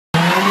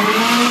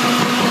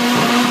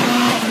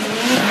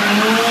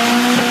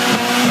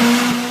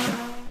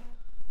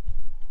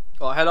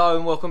Hello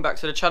and welcome back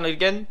to the channel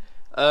again.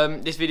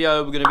 This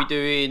video we're going to be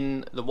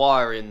doing the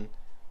wiring.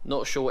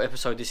 Not sure what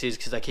episode this is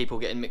because they keep all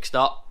getting mixed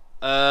up.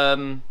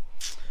 I've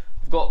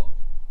got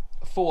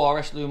a full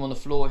RS loom on the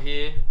floor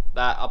here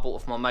that I bought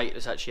off my mate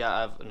that's actually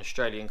out of an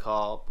Australian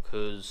car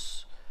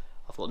because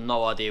I've got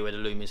no idea where the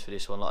loom is for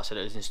this one. Like I said,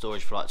 it was in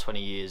storage for like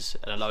 20 years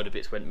and a load of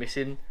bits went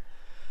missing.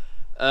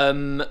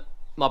 My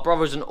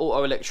brother's an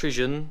auto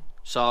electrician,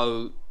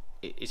 so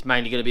it's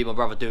mainly going to be my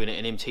brother doing it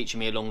and him teaching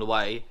me along the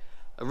way.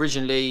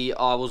 Originally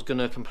I was going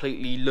to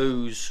completely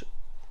lose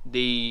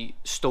the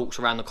stalks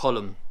around the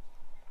column,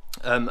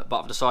 but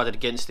I've decided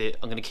against it.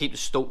 I'm going to keep the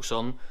stalks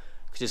on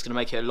because it's going to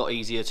make it a lot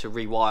easier to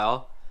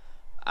rewire,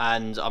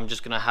 and I'm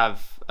just going to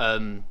have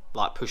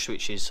like push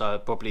switches, so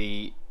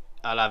probably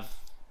I'll have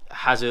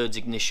hazards,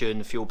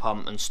 ignition, fuel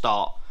pump and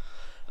start.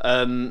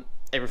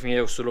 Everything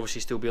else will obviously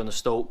still be on the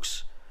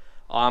stalks.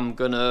 I'm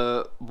going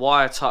to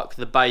wire tuck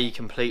the bay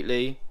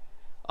completely.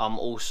 I'm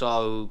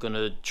also going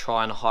to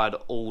try and hide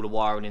all the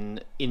wiring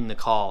in the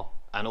car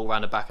and all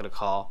around the back of the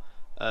car.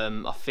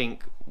 I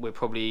think we're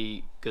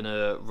probably going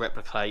to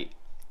replicate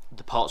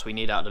the parts we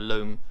need out of the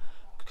loom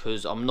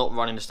because I'm not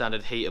running the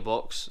standard heater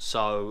box,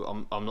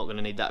 so I'm not going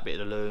to need that bit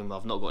of the loom.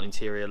 I've not got an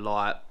interior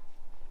light.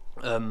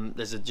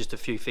 There's just a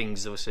few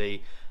things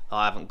obviously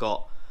I haven't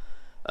got.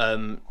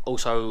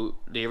 Also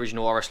the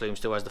original RS loom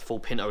still has the full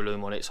Pinto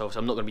loom on it, so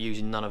I'm not going to be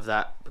using none of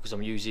that because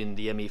I'm using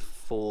the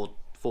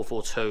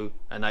ME442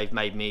 and they've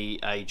made me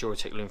a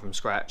Duratec loom from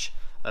scratch,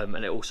 and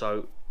it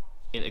also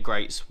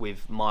integrates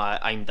with my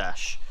aim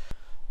dash.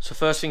 So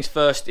first things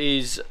first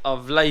is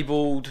I've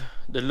labelled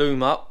the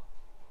loom up.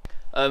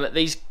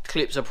 These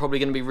clips are probably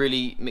going to be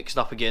really mixed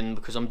up again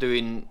because I'm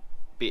doing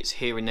bits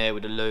here and there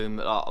with the loom.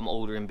 I'm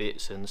ordering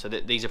bits, and so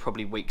these are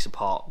probably weeks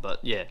apart, but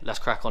yeah, let's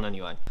crack on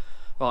anyway.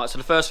 Right, so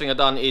the first thing I've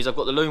done is I've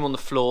got the loom on the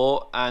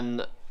floor,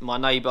 and my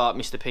neighbour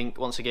Mr. Pink,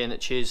 once again,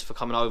 cheers for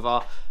coming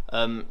over,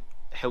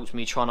 helped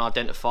me try and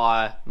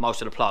identify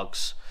most of the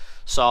plugs.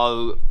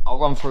 So I'll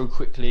run through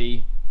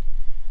quickly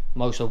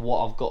most of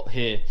what I've got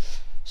here.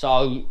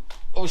 So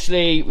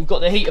obviously we've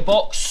got the heater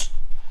box.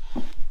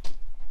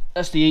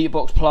 That's the heater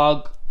box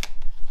plug.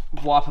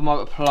 Wiper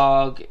motor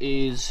plug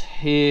is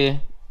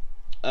here.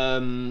 A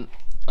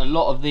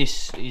lot of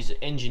this is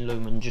engine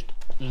loom and just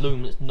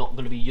loom that's not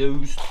going to be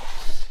used.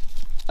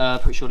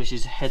 Pretty sure this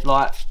is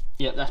headlight.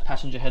 Yep, that's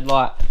passenger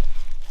headlight.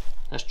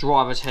 That's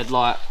driver's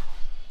headlight.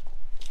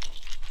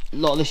 A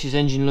lot of this is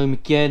engine loom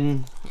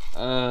again. It's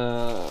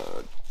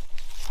a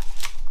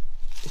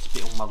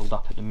bit all muddled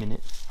up at the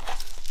minute.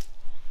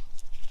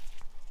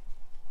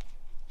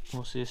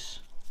 What's this?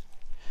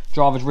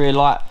 Driver's rear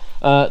light.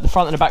 The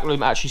front and the back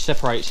loom actually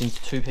separates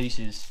into two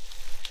pieces.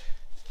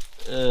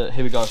 Here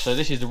we go. So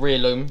this is the rear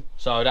loom.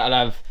 So that'll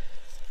have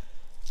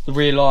the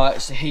rear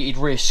lights, the heated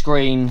rear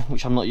screen,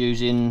 which I'm not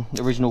using,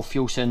 the original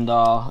fuel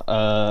sender.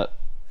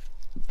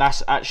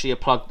 That's actually a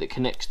plug that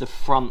connects the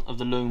front of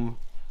the loom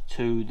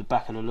to the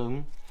back of the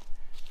loom.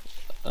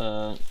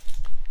 I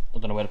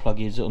don't know where the plug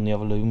is on the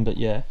other loom, but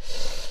yeah.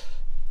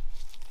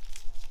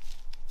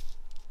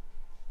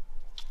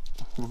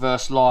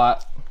 Reverse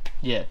light,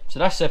 yeah, so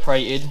that's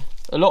separated.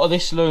 A lot of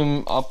this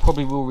loom I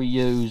probably will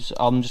reuse.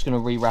 I'm just going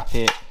to rewrap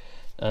it,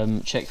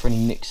 check for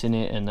any nicks in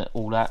it and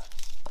all that.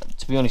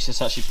 To be honest,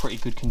 it's actually pretty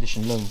good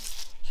condition loom,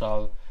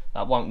 so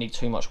that won't need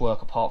too much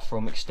work apart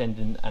from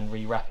extending and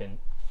rewrapping.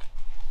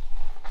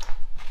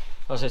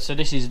 Like I said, so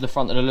this is the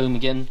front of the loom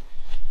again.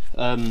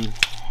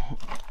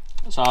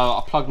 So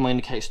I plugged my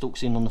indicator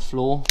stalks in on the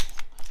floor,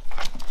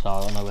 so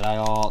I know where they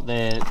are.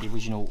 They're the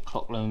original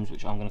clock looms,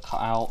 which I'm going to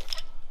cut out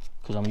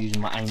because I'm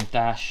using my aim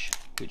dash,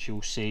 which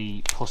you'll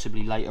see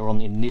possibly later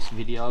on in this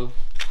video.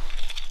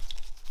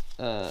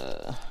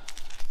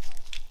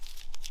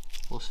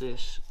 What's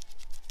this?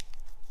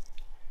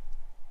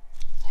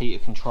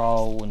 Heater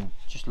control and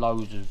just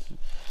loads of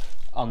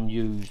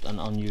unused and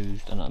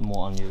unused and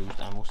more unused.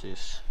 And what's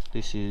this?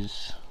 This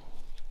is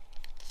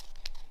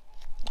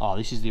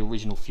the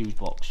original fuse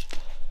box.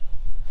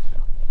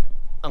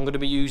 I'm going to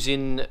be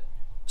using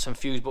some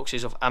fuse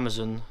boxes off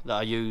Amazon that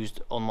I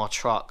used on my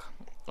truck.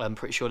 I'm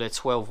pretty sure they're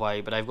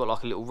 12-way, but they've got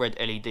like a little red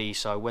LED,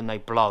 so when they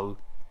blow,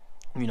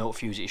 you know what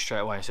fuse it is straight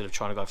away instead of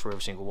trying to go through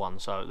every single one,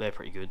 so they're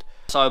pretty good.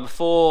 So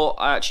before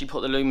I actually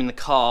put the loom in the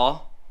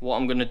car, what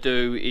I'm going to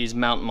do is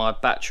mount my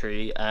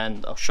battery,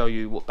 and I'll show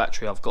you what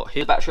battery I've got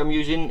here. The battery I'm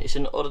using is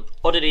an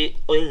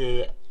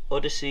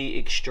Odyssey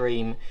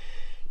Extreme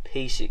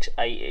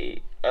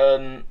P680.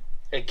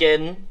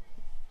 Again,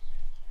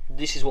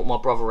 this is what my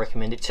brother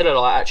recommended. Tell a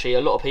lie, actually,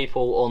 a lot of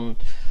people on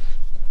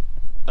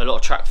a lot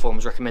of track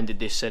forums recommended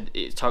this, said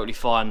it's totally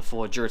fine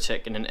for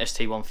Duratec and an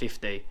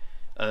ST150,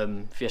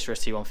 Fiesta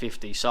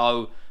ST150.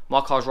 So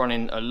my car's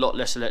running a lot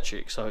less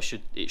electric, so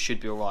it should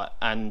be alright.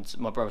 And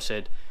my brother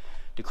said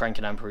the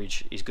cranking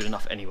amperage is good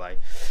enough anyway.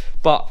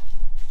 But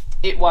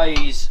it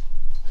weighs,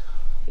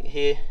 I think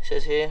here, it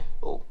says here,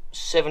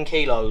 7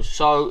 kilos.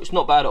 So it's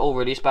not bad at all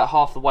really. It's about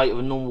half the weight of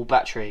a normal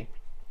battery.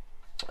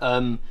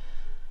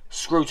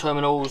 Screw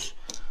terminals,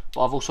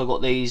 but I've also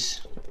got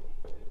these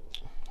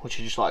which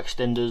are just like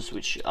extenders,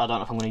 which I don't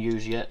know if I'm going to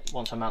use yet.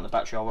 Once I mount the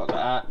battery, I'll work that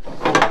out,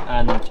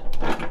 and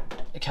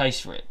a case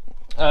for it.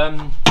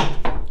 I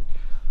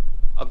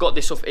got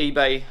this off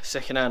eBay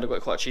second hand. I got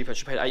it quite cheap. I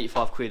actually paid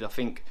 85 quid. I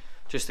think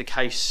just the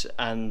case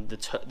and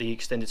the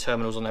extended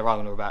terminals on their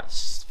own are about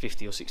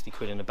 50 or 60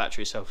 quid, and the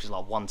battery itself is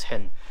like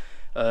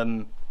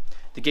 110.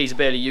 The geezer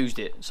barely used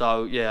it,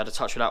 so yeah, I had a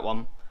touch with that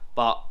one.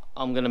 But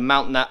I'm going to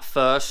mount that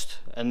first,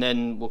 and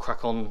then we'll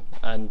crack on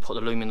and put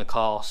the Loom in the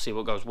car, see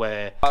what goes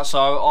where.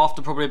 So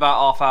after probably about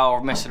half hour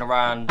of messing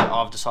around,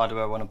 I've decided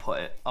where I want to put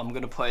it. I'm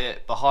going to put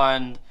it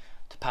behind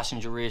the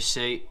passenger rear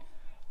seat.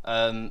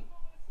 I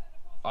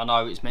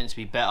know it's meant to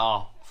be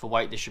better for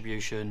weight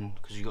distribution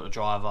because you've got the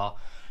driver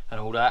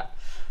and all that.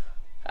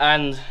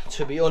 And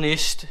to be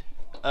honest,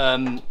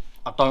 I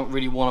don't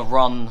really want to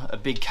run a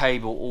big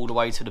cable all the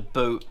way to the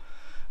boot.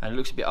 And it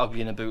looks a bit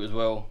ugly in the boot as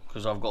well,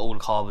 because I've got all the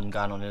carbon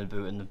going on in the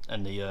boot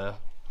and the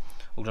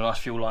all the nice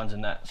fuel lines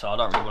and that, so I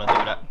don't really want to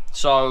do that.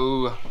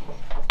 So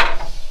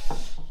I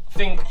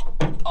think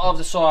I've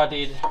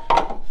decided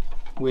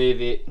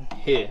with it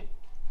here.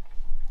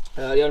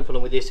 The only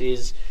problem with this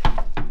is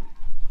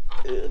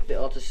a bit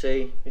hard to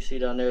see. You see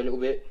down there a little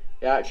bit.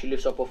 It actually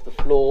lifts up off the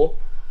floor.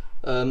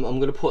 I'm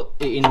going to put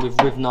it in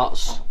with riv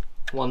nuts,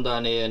 one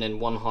down here and then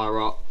one higher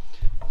up.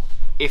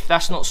 If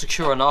that's not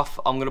secure enough,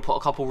 I'm going to put a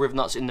couple riv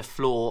nuts in the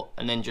floor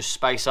and then just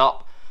space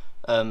up,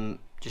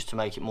 just to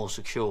make it more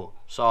secure.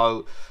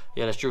 So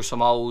yeah, let's drill some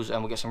holes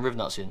and we'll get some riv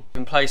nuts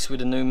in place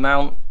with a new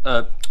mount,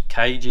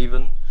 cage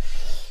even.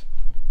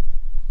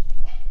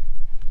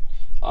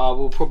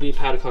 We'll probably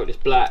powder coat this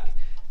black.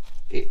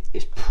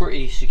 It's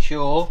pretty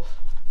secure.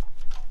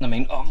 I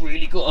mean, I've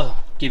really got to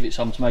give it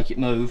some to make it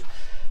move.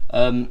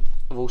 I've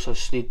also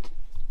slid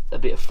a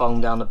bit of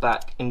foam down the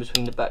back in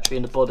between the battery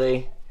and the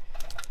body.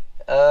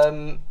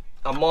 I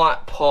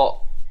might put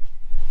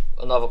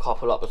another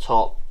couple up the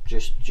top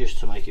just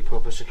to make it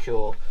proper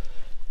secure.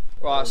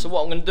 Right, so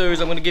what I'm going to do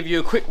is I'm going to give you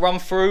a quick run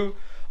through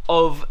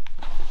of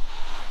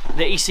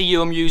the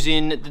ECU I'm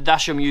using, the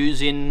dash I'm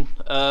using,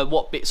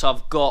 what bits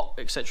I've got,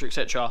 etc,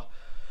 etc.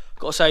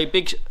 Got to say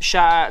big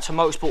shout out to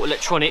Motorsport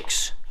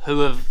Electronics,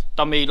 who have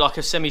done me like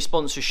a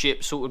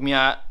semi-sponsorship, sorted me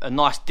out a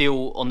nice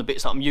deal on the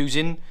bits that I'm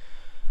using.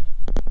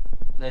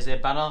 There's their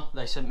banner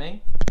they sent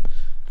me.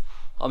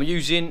 I'm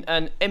using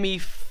an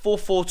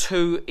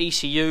ME442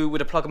 ECU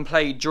with a plug and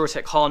play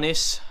Duratec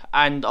harness,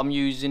 and I'm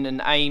using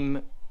an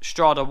AIM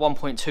Strada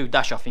 1.2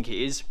 dash, I think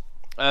it is.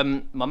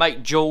 My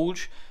mate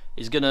George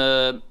is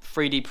gonna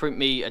 3D print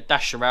me a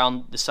dash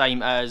around the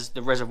same as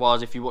the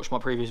reservoirs. If you watch my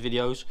previous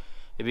videos,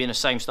 it'll be in the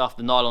same stuff,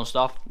 the nylon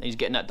stuff. He's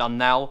getting that done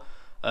now.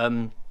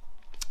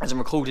 As I'm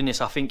recording this,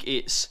 I think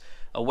it's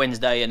a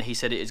Wednesday, and he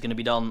said it is going to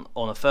be done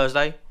on a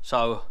Thursday.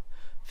 So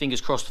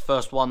fingers crossed the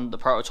first one, the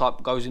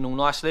prototype, goes in all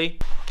nicely.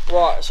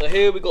 Right, so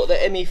here we got the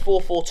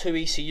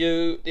ME442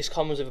 ECU. This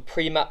comes with a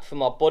pre-map for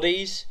my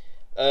bodies.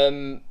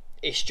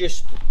 It's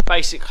just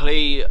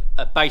basically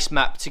a base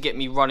map to get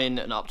me running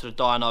and up to the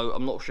dyno.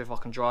 I'm not sure if I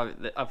can drive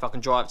it. If I can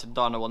drive to the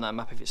dyno on that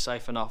map, if it's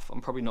safe enough.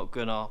 I'm probably not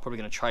gonna. Probably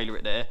gonna trailer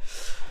it there.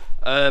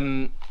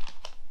 I've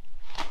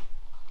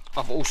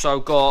also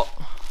got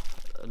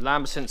a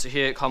lambda sensor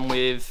here. Come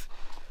with.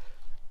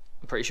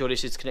 I'm pretty sure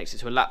this is connected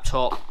to a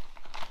laptop.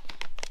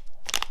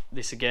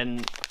 This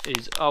again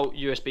is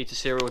USB to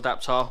serial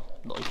adapter.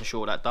 Not even sure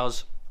what that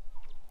does.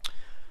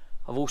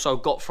 I've also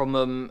got from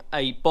them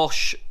a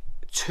Bosch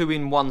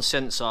 2-in-1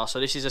 sensor. So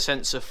this is a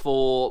sensor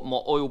for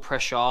my oil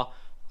pressure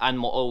and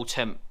my oil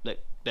temp that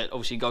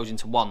obviously goes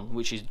into one,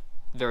 which is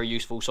very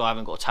useful, so I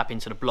haven't got to tap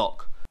into the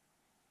block.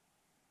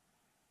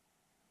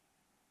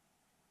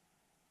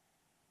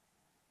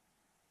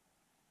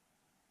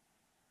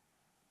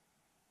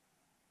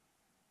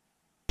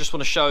 Just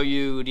want to show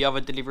you the other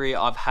delivery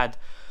I've had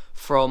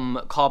from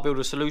Car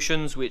Builder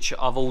Solutions, which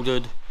I've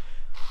ordered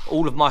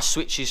all of my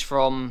switches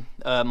from,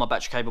 my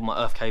battery cable, my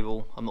earth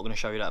cable. I'm not going to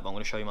show you that, but I'm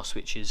going to show you my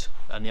switches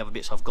and the other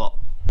bits I've got.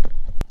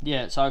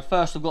 Yeah, so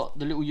first I've got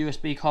the little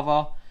USB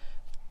cover.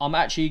 I'm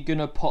actually going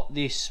to put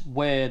this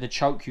where the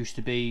choke used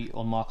to be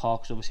on my car,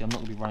 because obviously I'm not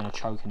going to be running a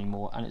choke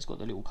anymore, and it's got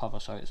the little cover,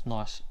 so it's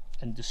nice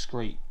and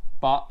discreet.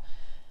 But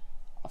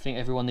I think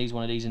everyone needs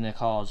one of these in their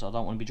cars. I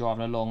don't want to be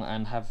driving along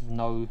and have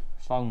no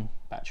phone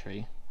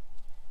battery.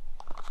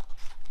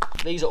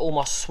 These are all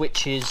my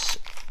switches.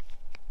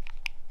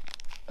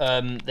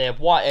 They're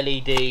white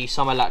LED,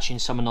 some are latching,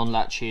 some are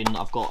non-latching.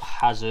 I've got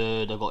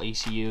hazard, I've got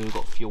ECU, I've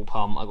got fuel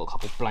pump, I've got a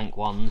couple of blank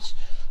ones.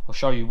 I'll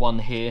show you one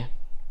here.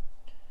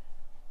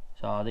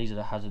 So these are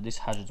the hazard, this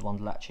hazard's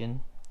one's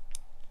latching.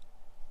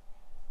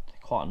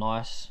 They're quite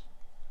nice.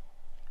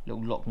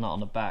 Little lock nut on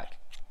the back,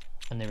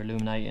 and they're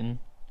illuminating.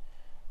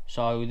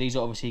 So these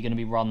are obviously going to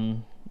be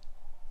run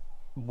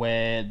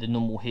where the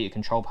normal heater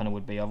control panel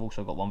would be. I've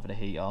also got one for the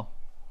heater.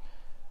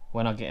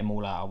 When I get them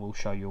all out, I will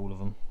show you all of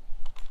them.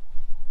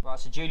 Right,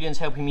 so Julian's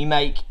helping me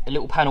make a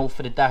little panel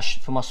for the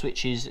dash for my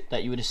switches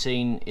that you would have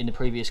seen in the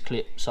previous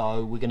clip.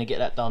 So we're going to get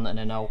that done, and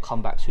then I'll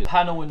come back to it. The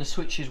panel and the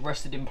switches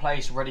rested in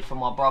place, ready for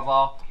my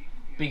brother.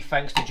 Big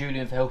thanks to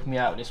Julian for helping me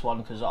out with this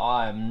one, because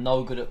I am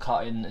no good at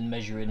cutting and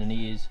measuring, and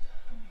he is.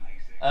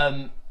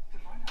 We've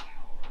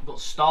got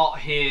start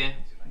here.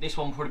 This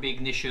one will probably be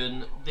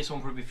ignition. This one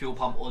will probably be fuel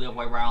pump, or the other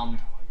way around.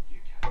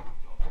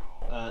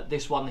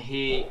 This one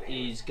here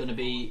is going to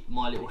be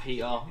my little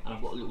heater, and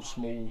I've got a little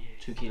small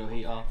 2 kilo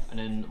heater, and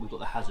then we've got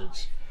the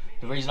hazards.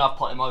 The reason I've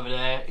put them over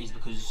there is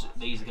because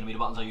these are going to be the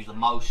buttons I use the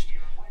most.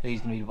 These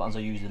are going to be the buttons I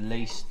use the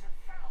least.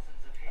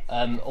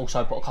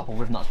 Also put a couple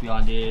of riv nuts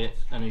behind here,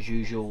 and as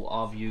usual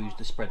I've used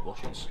the spread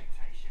washers.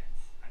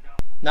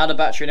 Now the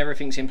battery and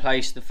everything's in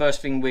place, the first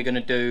thing we're going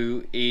to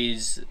do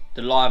is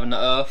the live and the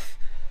earth.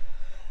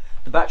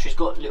 The battery's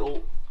got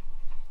little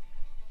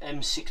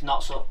M6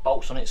 nuts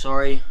bolts on it,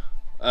 sorry.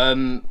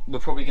 We're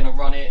probably going to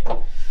run it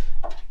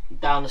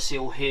down the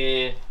seal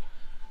here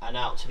and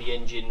out to the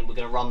engine. We're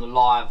going to run the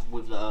live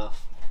with the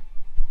earth.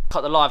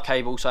 Cut the live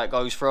cable so it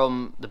goes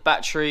from the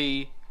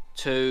battery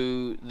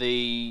to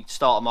the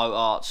starter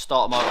motor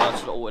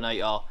to the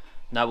alternator.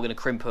 Now we're going to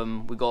crimp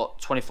them. We've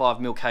got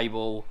 25mm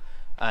cable,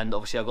 and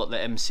obviously I've got the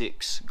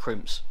M6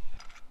 crimps.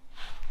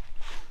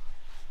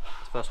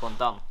 First one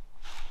done.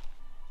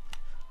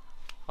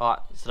 Alright,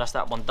 so that's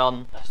that one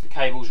done. That's the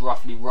cables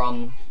roughly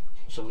run,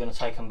 so we're going to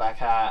take them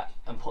back out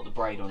and put the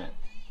braid on it.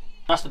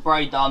 That's the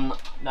braid done.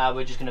 Now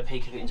we're just going to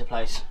peek it into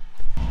place.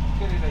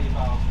 Get it there, you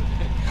bastard.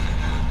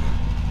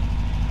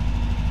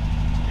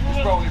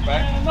 Just roll it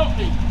back.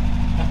 Nothing.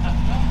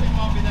 Nothing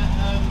might be that.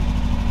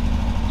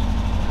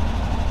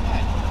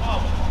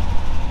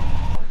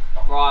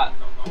 Right,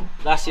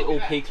 that's it all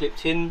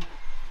P-clipped in.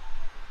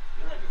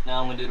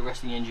 Now I'm going to do the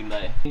rest of the engine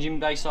bay. Engine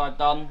bay side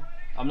done.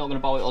 I'm not going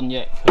to bolt it on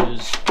yet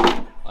because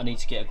I need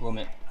to get a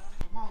grommet.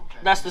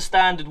 That's the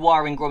standard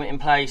wiring grommet in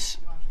place.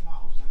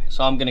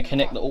 So I'm going to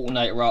connect the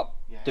alternator up,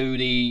 do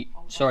the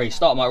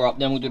starter motor up,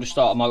 then we'll do the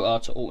starter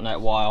motor to alternator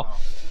wire.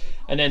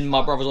 And then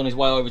my brother's on his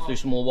way over to do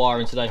some more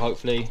wiring today,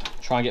 hopefully.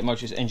 Try and get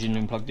most of this engine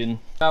room plugged in.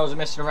 I was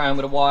messing around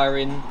with the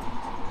wiring,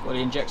 got the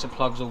injector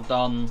plugs all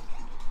done.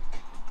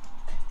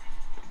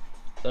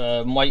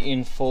 I'm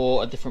waiting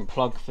for a different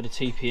plug for the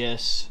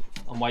TPS.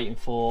 I'm waiting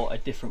for a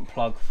different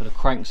plug for the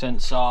crank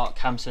sensor.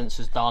 Cam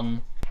sensor's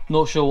done.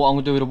 Not sure what I'm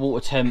going to do with the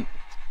water temp,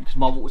 because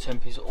my water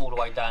temp is all the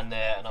way down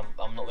there and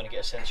I'm not going to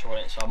get a sensor on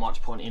it, so I might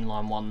just put an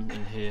inline one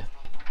in here.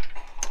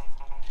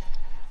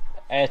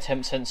 Air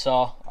temp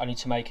sensor, I need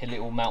to make a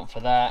little mount for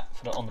that,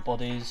 on the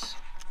bodies.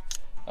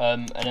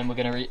 And then we're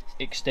going to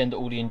extend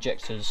all the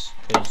injectors,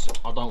 because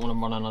I don't want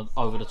them running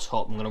over the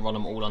top. I'm going to run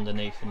them all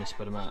underneath and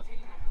spread them out.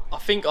 I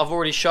think I've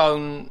already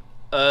shown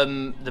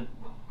the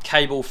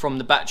cable from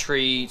the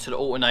battery to the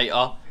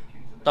alternator.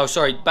 Oh,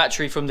 sorry,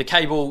 battery from the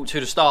cable to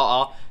the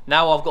starter.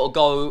 Now I've got to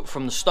go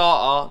from the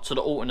starter to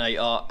the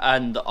alternator,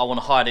 and I want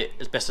to hide it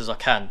as best as I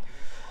can.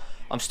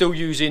 I'm still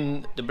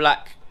using the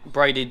black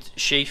braided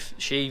sheath,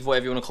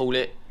 whatever you want to call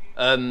it,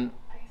 on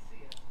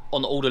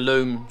all the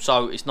Loom,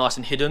 so it's nice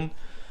and hidden.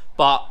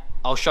 But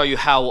I'll show you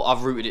how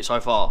I've routed it so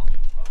far.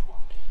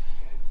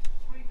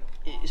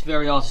 It's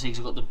very hard to see because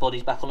I've got the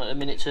bodies back on at the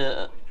minute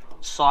to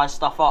size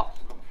stuff up.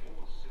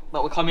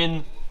 But we come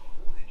in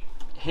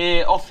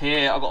here, off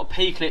here, I've got a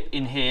P-clip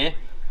in here.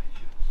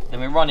 Then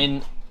we're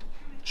running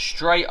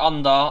straight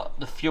under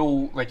the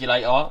fuel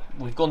regulator.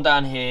 We've gone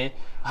down here.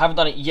 I haven't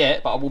done it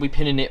yet, but I will be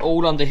pinning it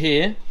all under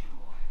here.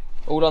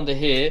 All under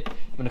here.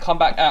 I'm going to come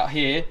back out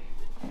here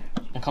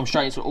and come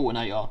straight into the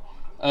alternator.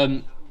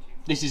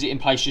 This is it in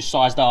place, just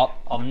sized up.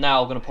 I'm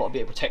now going to put a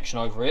bit of protection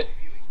over it.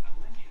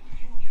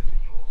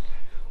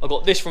 I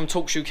got this from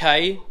Torx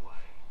UK.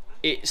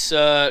 It's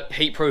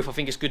heat proof. I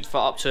think it's good for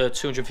up to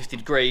 250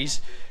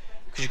 degrees.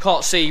 Because you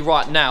can't see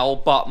right now,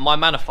 but my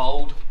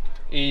manifold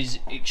is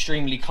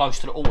extremely close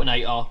to the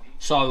alternator.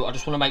 So I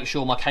just want to make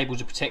sure my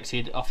cables are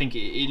protected. I think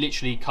it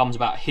literally comes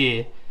about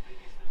here.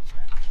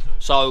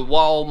 So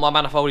while my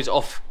manifold is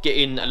off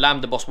getting a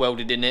lambda boss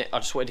welded in it, I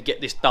just wanted to get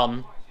this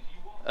done.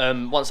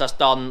 Once that's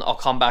done, I'll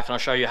come back and I'll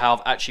show you how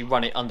I've actually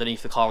run it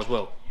underneath the car as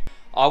well.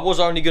 I was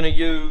only going to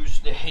use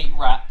the heat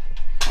wrap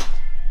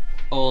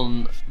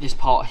on this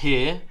part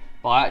here,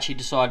 but I actually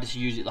decided to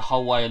use it the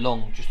whole way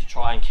along just to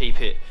try and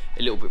keep it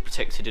a little bit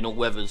protected in all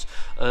weathers.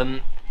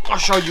 I'll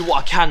show you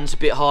what I can. It's a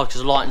bit hard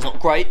because the lighting's not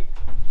great.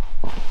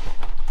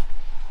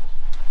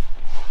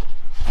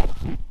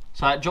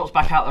 So it drops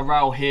back out the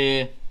rail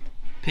here.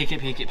 Peek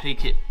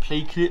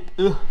it.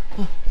 And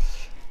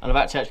I've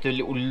actually do a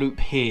little loop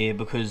here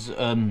because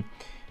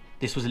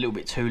this was a little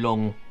bit too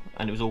long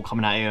and it was all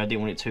coming out here. I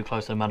didn't want it too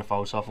close to the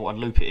manifold, so I thought I'd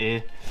loop it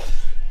here.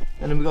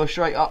 And then we go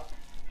straight up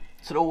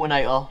to the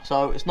alternator,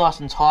 so it's nice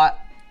and tight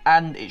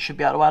and it should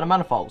be out of the way of the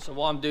manifold. So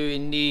while I'm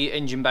doing the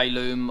engine bay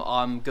loom,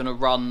 I'm going to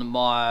run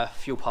my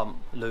fuel pump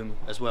loom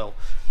as well.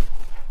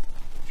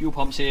 Fuel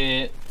pumps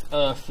here,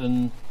 earth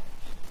and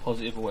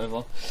positive or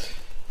whatever.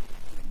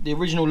 The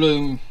original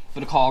loom for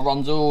the car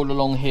runs all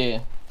along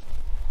here.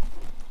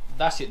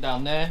 That's it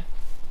down there.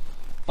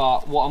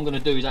 But what I'm going to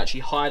do is actually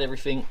hide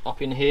everything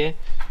up in here.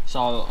 So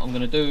I'm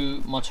going to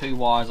do my 2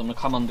 wires, I'm going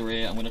to come under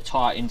here, I'm going to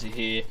tie it into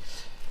here,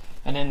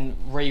 and then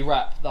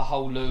re-wrap the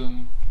whole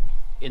loom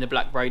in the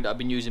black braid that I've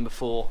been using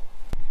before.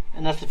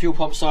 And that's the fuel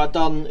pump side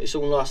done. It's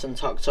all nice and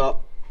tucked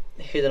up,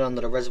 hidden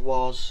under the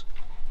reservoirs.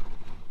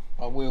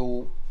 I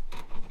will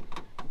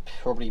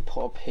probably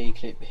put a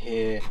P-clip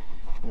here.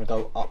 I'm going to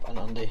go up and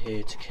under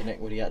here to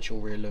connect with the actual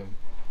rear loom.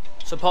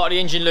 So part of the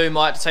engine loom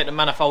I had to take the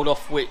manifold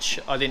off, which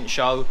I didn't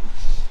show.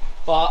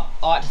 But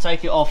I had to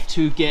take it off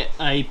to get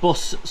a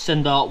Boss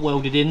sender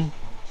welded in,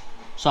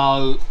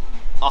 so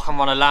I can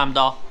run a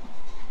Lambda.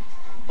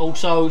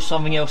 Also,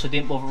 something else I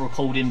didn't bother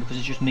recording because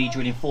it's just me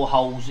drilling 4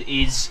 holes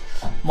is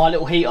my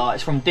little heater.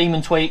 It's from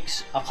Demon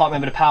Tweaks. I can't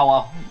remember the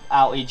power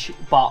outage,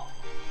 but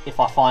if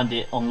I find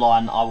it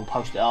online I will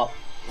post it up.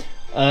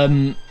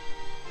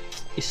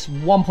 It's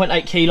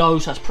 1.8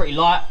 kilos, that's pretty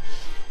light.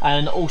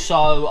 And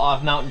also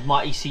I've mounted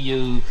my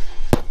ECU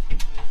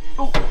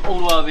all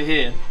the way over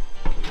here.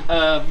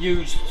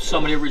 Used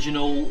some of the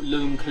original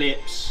Loom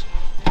clips.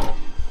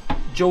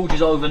 George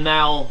is over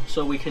now,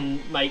 so we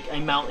can make a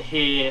mount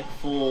here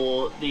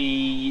for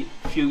the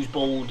fuse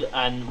board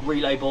and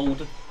relay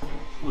board.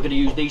 We're going to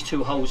use these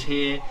 2 holes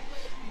here,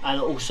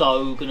 and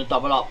also going to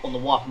double up on the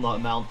wiper motor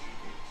mount.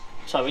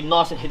 So we're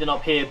nice and hidden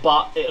up here,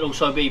 but it'll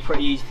also be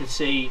pretty easy to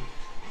see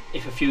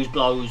if a fuse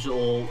blows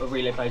or a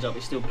relay plays up.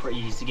 It's still pretty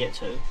easy to get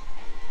to.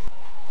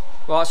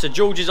 Right, so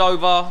George is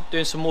over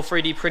doing some more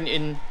 3D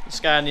printing,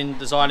 scanning,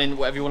 designing,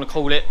 whatever you want to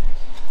call it,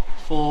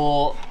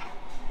 for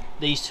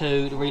these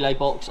 2, the relay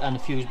box and the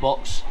fuse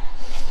box.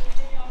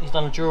 He's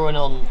done a drawing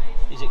on,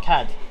 is it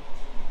CAD?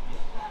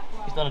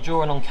 He's done a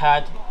drawing on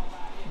CAD.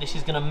 This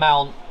is going to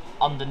mount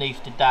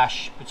underneath the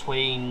dash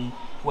between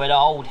where the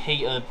old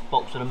heater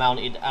box would have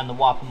mounted and the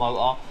wiper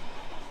motor.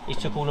 He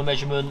took all the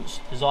measurements,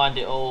 designed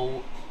it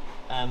all.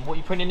 What are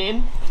you printing it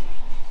in?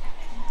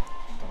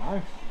 Don't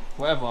know.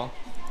 Whatever.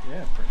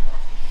 Yeah, pretty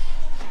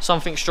much.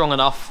 Something strong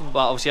enough,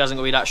 but obviously it hasn't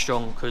got to be that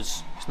strong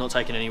because it's not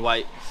taking any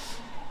weight.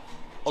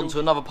 Onto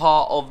another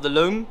part of the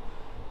loom.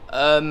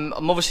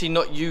 I'm obviously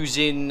not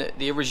using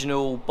the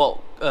original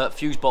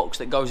fuse box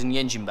that goes in the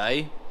engine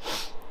bay.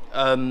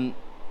 We're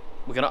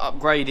going to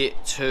upgrade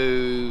it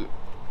to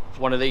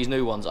one of these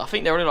new ones. I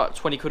think they're only like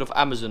 20 quid off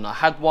Amazon. I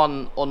had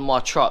one on my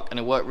truck and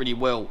it worked really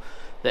well.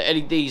 The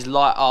LEDs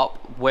light up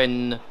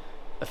when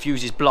a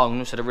fuse is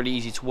blown, so they're really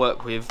easy to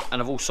work with.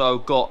 And I've also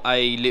got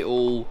a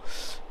little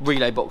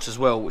relay box as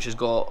well, which has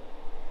got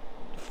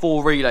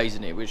 4 relays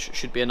in it, which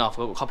should be enough.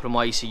 I've got a couple of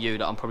my ECU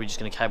that I'm probably just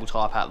going to cable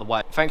tie up out of the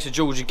way. Thanks to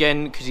George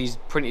again, because he's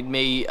printed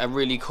me a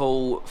really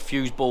cool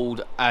fuse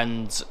board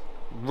and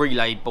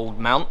relay board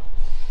mount.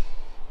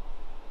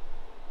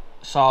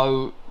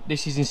 So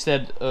this is,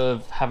 instead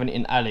of having it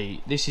in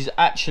alley, this is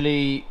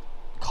actually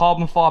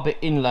carbon fibre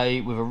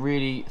inlay with a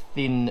really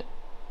thin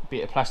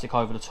bit of plastic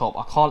over the top.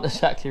 I can't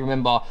exactly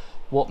remember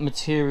what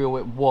material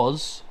it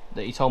was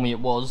that he told me it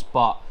was,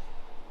 but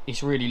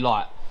it's really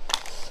light.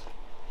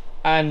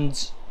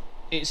 And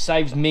it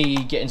saves me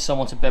getting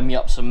someone to bend me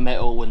up some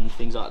metal and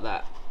things like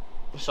that.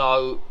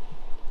 So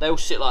they'll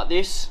sit like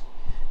this.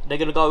 They're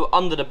going to go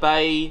under the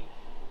bay,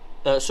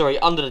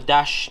 under the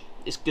dash.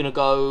 It's going to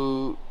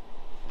go,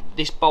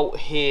 this bolt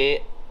here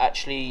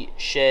actually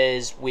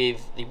shares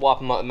with the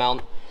wiper motor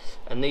mount,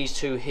 and these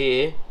 2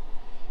 here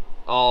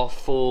are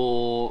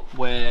for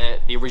where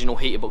the original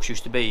heater box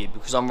used to be.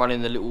 Because I'm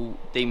running the little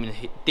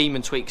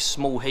Demon Tweaks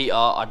small heater,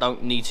 I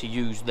don't need to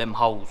use them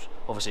holes,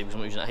 obviously, because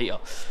I'm not using that heater.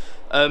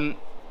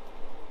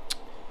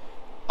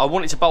 I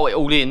wanted to bolt it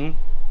all in,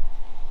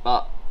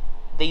 but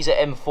these are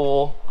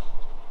M4.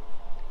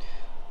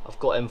 I've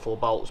got M4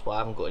 bolts, but I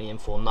haven't got any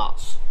M4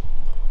 nuts.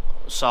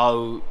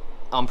 So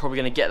I'm probably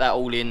going to get that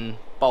all in,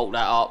 bolt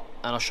that up,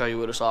 and I'll show you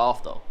what it's like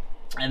after.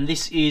 And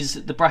this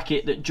is the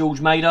bracket that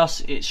George made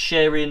us. It's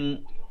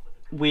sharing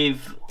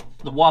with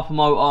the wiper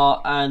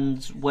motor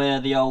and where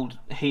the old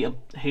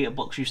heater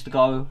box used to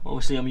go.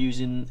 Obviously I'm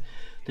using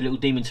the little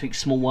Demon Tweak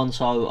small one,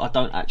 so I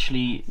don't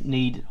actually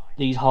need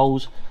these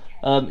holes.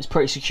 It's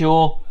pretty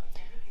secure.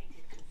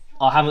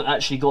 I haven't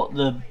actually got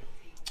the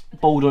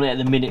board on it at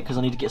the minute because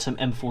I need to get some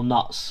M4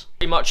 nuts.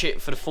 Pretty much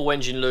it for the full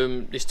engine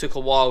loom. This took a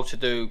while to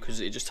do because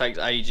it just takes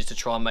ages to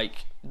try and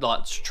make,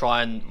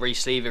 try and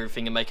re-sleeve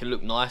everything and make it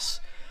look nice.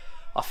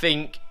 I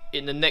think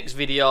in the next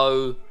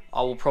video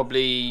I will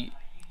probably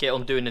get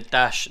on doing the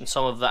dash and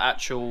some of the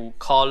actual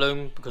car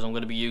loom, because I'm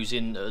going to be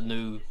using a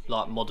new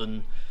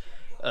modern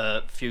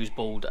fuse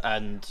board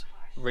and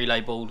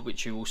relay board,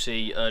 which you will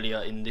see earlier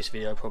in this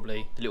video,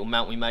 probably the little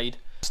mount we made.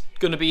 It's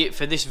going to be it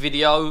for this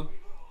video.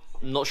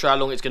 I'm not sure how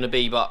long it's going to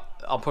be, but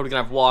I'm probably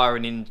going to have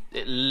wiring in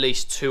at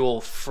least 2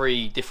 or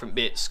 3 different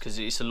bits because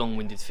it's a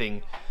long-winded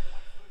thing.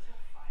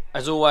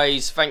 As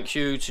always, thank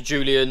you to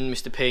Julian,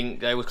 Mr. Pink.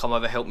 They always come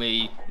over, help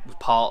me with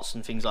parts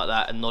and things like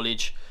that and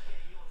knowledge.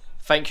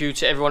 Thank you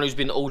to everyone who's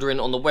been ordering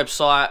on the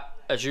website.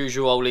 As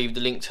usual, I'll leave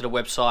the link to the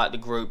website, the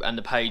group and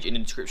the page in the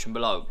description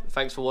below.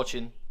 Thanks for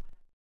watching.